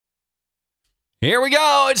Here we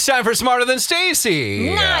go. It's time for Smarter Than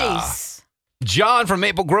Staci. Nice. John from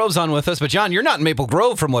Maple Grove's on with us. But, John, you're not in Maple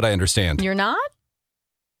Grove from what I understand. You're not?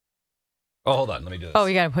 Oh, hold on. Let me do this. Oh,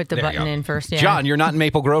 you got to put the button in first. Yeah. John, you're not in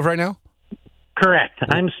Maple Grove right now? Correct.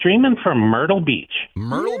 I'm streaming from Myrtle Beach.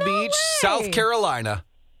 Myrtle Beach, South Carolina.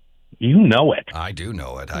 You know it. I do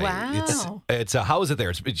know it. Wow. It's how is it there?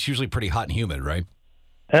 It's usually pretty hot and humid, right?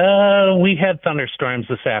 We had thunderstorms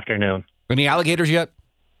this afternoon. Any alligators yet?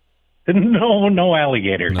 No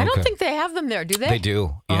alligators. I don't think they have them there, do they? They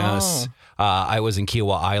do, yes. I was in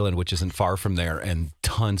Kiowa Island, which isn't far from there, and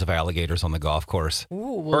tons of alligators on the golf course.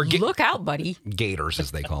 Ooh, well, look out, buddy. Gators, as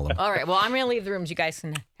they call them. All right, well, I'm going to leave the rooms. You guys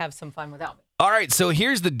can have some fun without me. All right, so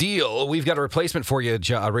here's the deal. We've got a replacement for you,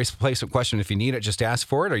 a race replacement question. If you need it, just ask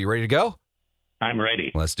for it. Are you ready to go? I'm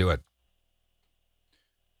ready. Let's do it.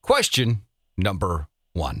 Question number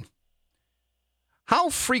 1. How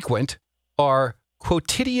frequent are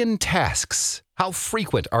quotidian tasks? How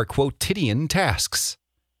frequent are quotidian tasks?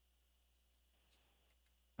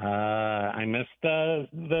 I missed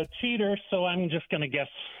the cheater, so I'm just going to guess.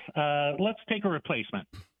 Let's take a replacement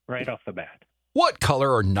right off the bat. What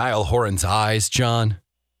color are Niall Horan's eyes, John?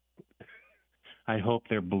 I hope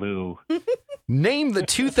they're blue. Name the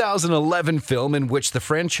 2011 film in which the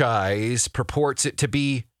franchise purports it to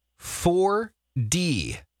be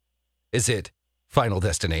 4D. Is it Final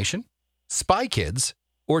Destination, Spy Kids,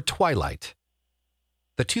 or Twilight?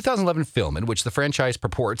 The 2011 film in which the franchise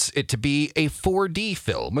purports it to be a 4D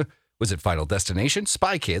film. Was it Final Destination,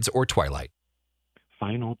 Spy Kids, or Twilight?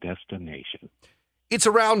 Final Destination. It's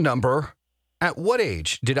a round number. At what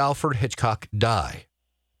age did Alfred Hitchcock die?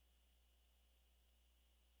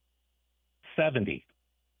 70.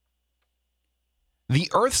 The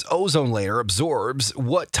Earth's ozone layer absorbs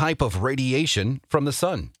what type of radiation from the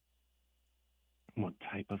sun? What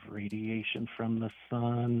type of radiation from the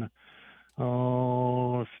sun?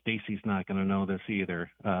 Oh, Stacy's not going to know this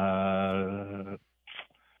either.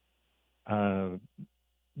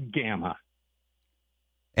 Gamma.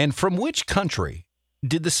 And from which country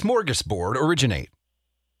did the smorgasbord originate?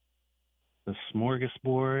 The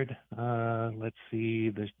smorgasbord. Let's see.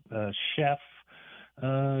 The chef.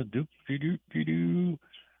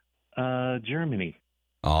 Germany.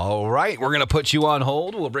 All right, we're going to put you on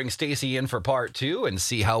hold. We'll bring Staci in for part 2 and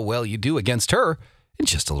see how well you do against her in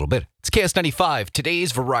just a little bit. It's KS95,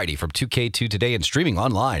 today's variety from 2K2 Today and streaming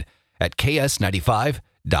online at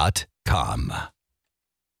ks95.com.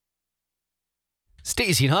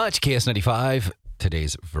 Staci and Hutch, KS95,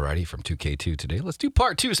 today's variety from 2K2 Today. Let's do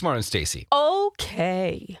part 2, Smart and Staci.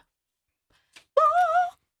 Okay.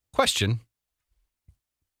 Question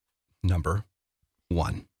number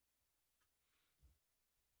 1.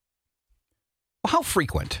 How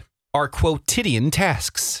frequent are quotidian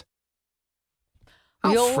tasks?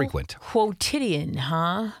 How frequent Quotidian,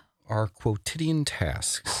 huh? are quotidian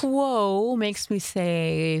tasks? Quo makes me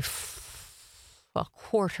say a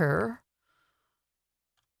quarter.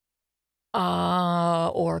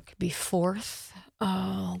 Or it could be fourth.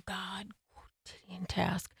 Oh, God. Quotidian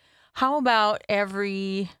task. How about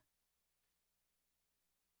every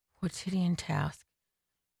quotidian task?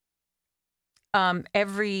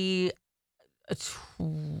 Every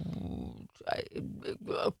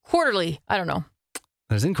quarterly. I don't know.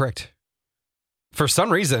 That is incorrect. For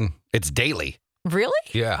some reason, it's daily. Really?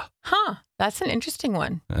 Yeah. Huh. That's an interesting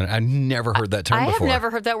one. I've never heard that term I before. have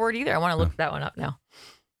never heard that word either. I want to look that one up now.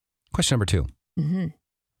 Question number 2. Mm-hmm.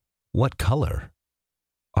 What color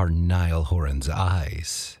are Niall Horan's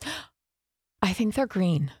eyes? I think they're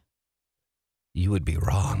green. You would be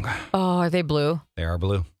wrong. Oh, are they blue? They are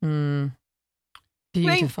blue.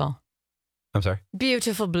 Beautiful. I'm sorry?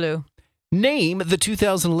 Beautiful blue. Name the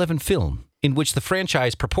 2011 film in which the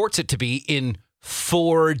franchise purports it to be in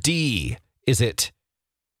 4D. Is it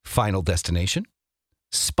Final Destination,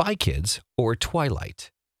 Spy Kids, or Twilight?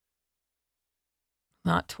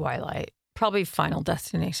 Not Twilight. Probably Final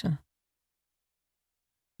Destination.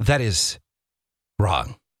 That is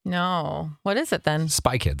wrong. No. What is it then?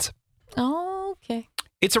 Spy Kids. Oh, okay.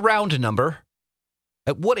 It's a round number.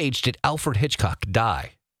 At what age did Alfred Hitchcock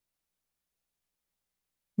die?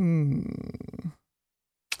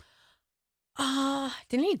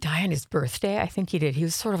 Didn't he die on his birthday? I think he did. He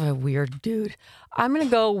was sort of a weird dude. I'm going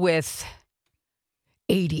to go with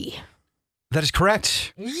 80. That is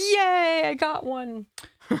correct. Yay, I got one.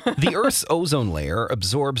 The Earth's ozone layer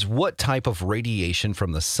absorbs what type of radiation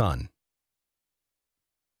from the sun?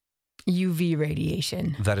 UV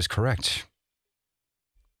radiation. That is correct.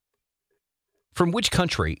 From which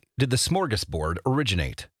country did the smorgasbord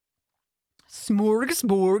originate?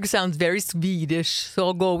 Smorgasbord sounds very Swedish, so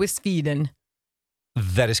I'll go with Sweden.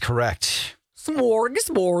 That is correct.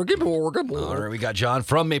 Smorgasbord. All right, we got John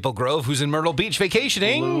from Maple Grove who's in Myrtle Beach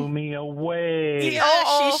vacationing. Blew me away.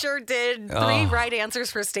 Yeah, she sure did. 3 right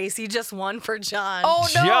answers for Staci, just 1 for John. Oh,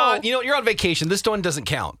 no. John, you know, you're on vacation. This one doesn't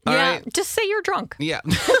count. All right? Just say you're drunk. Yeah.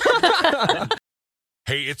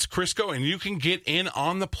 Hey, it's Crisco, and you can get in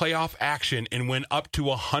on the playoff action and win up to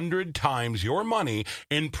 100 times your money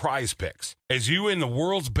in Prize Picks. As you and the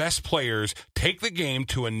world's best players take the game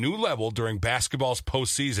to a new level during basketball's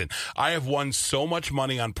postseason. I have won so much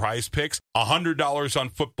money on Prize Picks, $100 on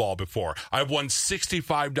football before. I've won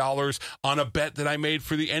 $65 on a bet that I made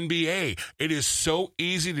for the NBA. It is so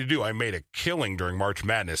easy to do. I made a killing during March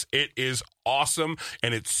Madness. It is awesome,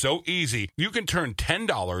 and it's so easy. You can turn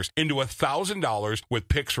 $10 into $1,000 with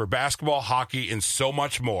picks for basketball, hockey, and so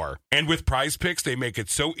much more. And with Prize Picks, they make it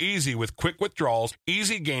so easy with quick withdrawals,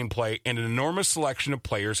 easy gameplay, and an enormous selection of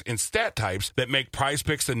players and stat types that make Prize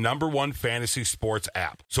Picks the #1 fantasy sports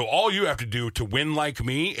app. So all you have to do to win like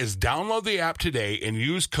me is download the app today and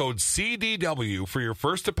use code CDW for your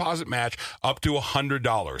first deposit match up to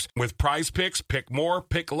 $100. With Prize Picks, pick more,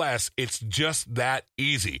 pick less. It's just that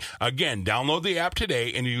easy. Again, download the app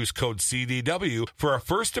today and use code CDW for a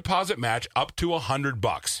first deposit match up to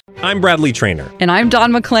 $100. I'm Bradley Trainer. And I'm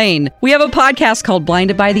Don McClain. We have a podcast called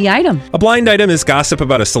Blinded by the Item. A blind item is gossip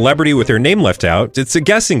about a celebrity with their name left out. It's a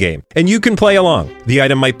guessing game, and you can play along. The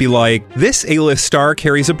item might be like, this A-list star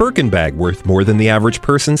carries a Birkin bag worth more than the average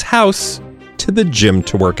person's house to the gym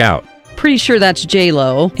to work out. Pretty sure that's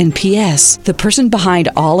J-Lo. And P.S. the person behind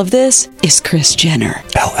all of this is Kris Jenner,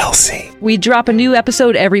 LLC. We drop a new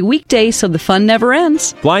episode every weekday so the fun never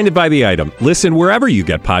ends. Blinded by the Item. Listen wherever you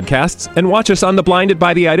get podcasts and watch us on the Blinded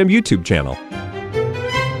by the Item YouTube channel.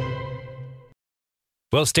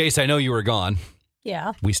 Well, Stace, I know you were gone.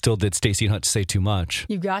 Yeah, We still did Stacy Hunt Say Too Much.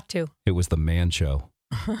 you got to. It was the man show.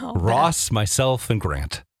 Ross, myself, and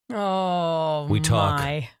Grant. Oh, We talk.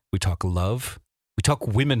 my. We talk love. We talk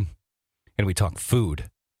women. And we talk food.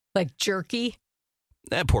 Like jerky.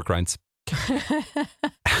 Pork rinds.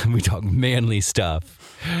 We talk manly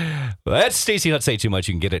stuff. Well, that's Stacy Hunt Say Too Much.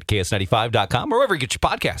 You can get it at ks95.com or wherever you get your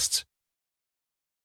podcasts.